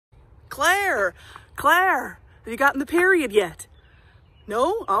Claire, Claire, have you gotten the period yet?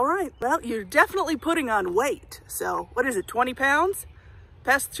 No? All right. Well, you're definitely putting on weight. So what is it, 20 pounds?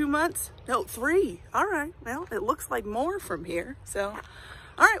 Past 2 months? No, 3. All right. Well, it looks like more from here. So,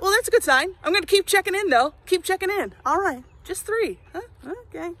 all right. Well, that's a good sign. I'm going to keep checking in, though. Keep checking in. All right. Just 3. Huh?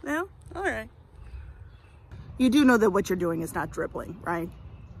 Okay. Now, all right. You do know that what you're doing is not dribbling, right?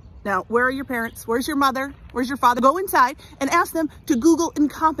 Now, where are your parents? Where's your mother? Where's your father? Go inside and ask them to Google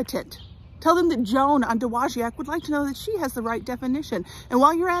incompetent. Tell them that Joan on Dowagiac would like to know that she has the right definition. And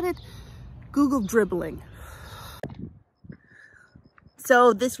while you're at it, Google dribbling.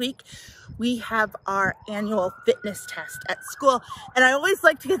 So this week we have our annual fitness test at school, and I always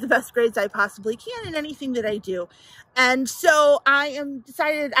like to get the best grades I possibly can in anything that I do. And so I am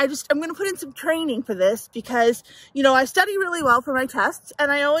decided I'm going to put in some training for this because, you know, I study really well for my tests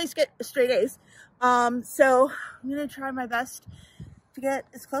and I always get straight A's. So I'm going to try my best to get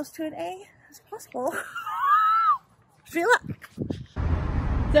as close to an A as possible. Feel it.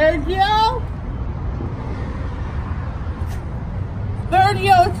 Sergio?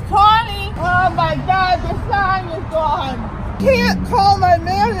 Sergio, it's 20. Oh my God, the sign is gone. Can't call my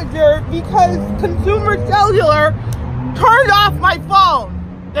manager because Consumer Cellular turned off my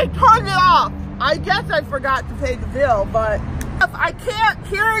phone. They turned it off. I guess I forgot to pay the bill, but I can't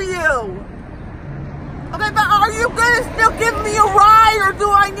hear you. Okay, but are you gonna still give me a ride or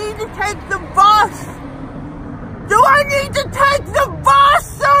do I need to take the bus? Do I need to take the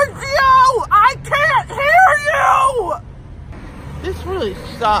bus, Sergio? I can't hear you! This really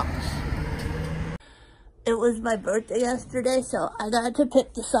sucks. It was my birthday yesterday, so I got to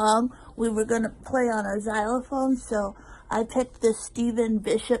pick the song we were gonna play on our xylophone, so I picked the Stephen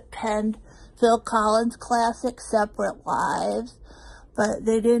Bishop penned Phil Collins classic, Separate Lives. But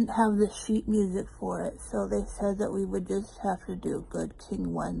they didn't have the sheet music for it, so they said that we would just have to do Good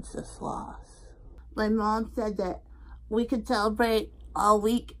King Wenceslas. My mom said that we could celebrate all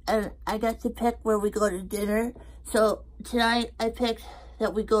week, and I got to pick where we go to dinner. So tonight I picked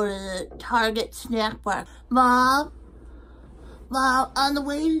that we go to the Target snack bar. Mom, on the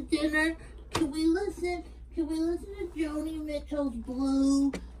way to dinner, can we listen to Joni Mitchell's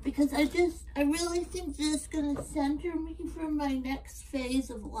Blue? Because I really think this is going to center me for my next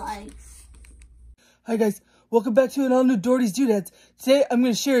phase of life. Hi guys, welcome back to an all-new Doherty's Doodads. Today I'm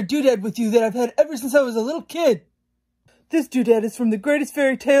going to share a doodad with you that I've had ever since I was a little kid. This doodad is from the greatest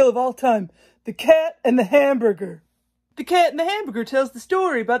fairy tale of all time, The Cat and the Hamburger. The Cat and the Hamburger tells the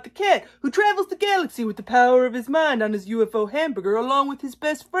story about the cat who travels the galaxy with the power of his mind on his UFO hamburger along with his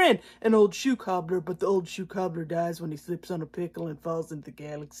best friend, an old shoe cobbler, but the old shoe cobbler dies when he slips on a pickle and falls into the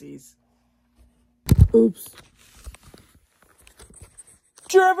galaxies. Oops.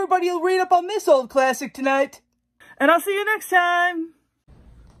 Sure, everybody will read up on this old classic tonight. And I'll see you next time.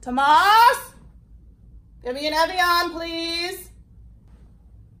 Tomas? Give me an Evian, please.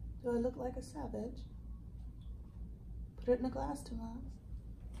 Do I look like a savage? Put it in a glass, Tomas.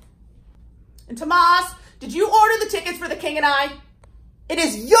 And Tomas, did you order the tickets for The King and I? It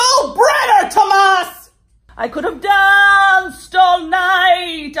is Yul Brynner, Tomas! I could have danced all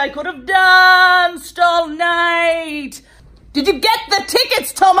night. I could have danced all night. Did you get the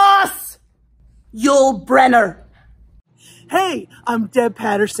tickets, Tomas? Yul Brynner. Hey, I'm Deb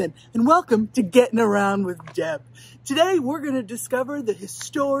Patterson, and welcome to Getting Around with Deb. Today, we're going to discover the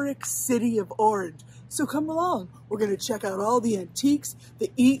historic city of Orange. So come along. We're going to check out all the antiques, the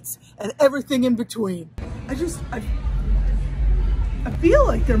eats, and everything in between. I feel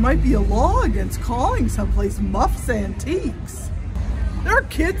like there might be a law against calling someplace Muff's Antiques. There are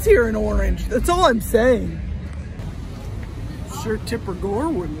kids here in Orange. That's all I'm saying. Sure Tipper Gore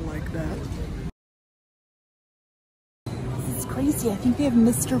wouldn't like that. This is crazy. I think they have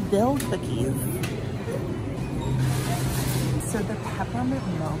Mr. Bill cookies. So the peppermint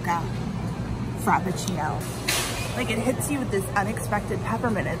mocha frappuccino, like it hits you with this unexpected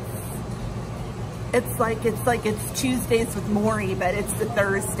peppermint. It's like it's Tuesdays with Maury, but it's the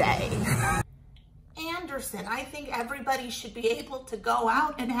Thursday. Anderson, I think everybody should be able to go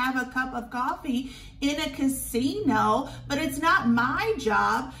out and have a cup of coffee in a casino, but it's not my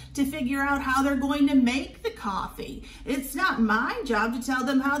job to figure out how they're going to make the coffee. It's not my job to tell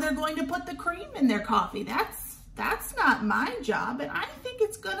them how they're going to put the cream in their coffee. That's not my job, and I think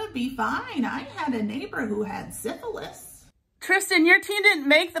it's gonna be fine. I had a neighbor who had syphilis. Tristan, your team didn't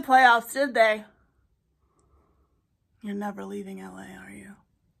make the playoffs, did they? You're never leaving LA, are you?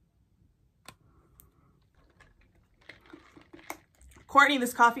 Courtney,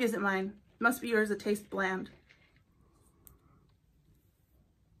 this coffee isn't mine. It must be yours. It tastes bland.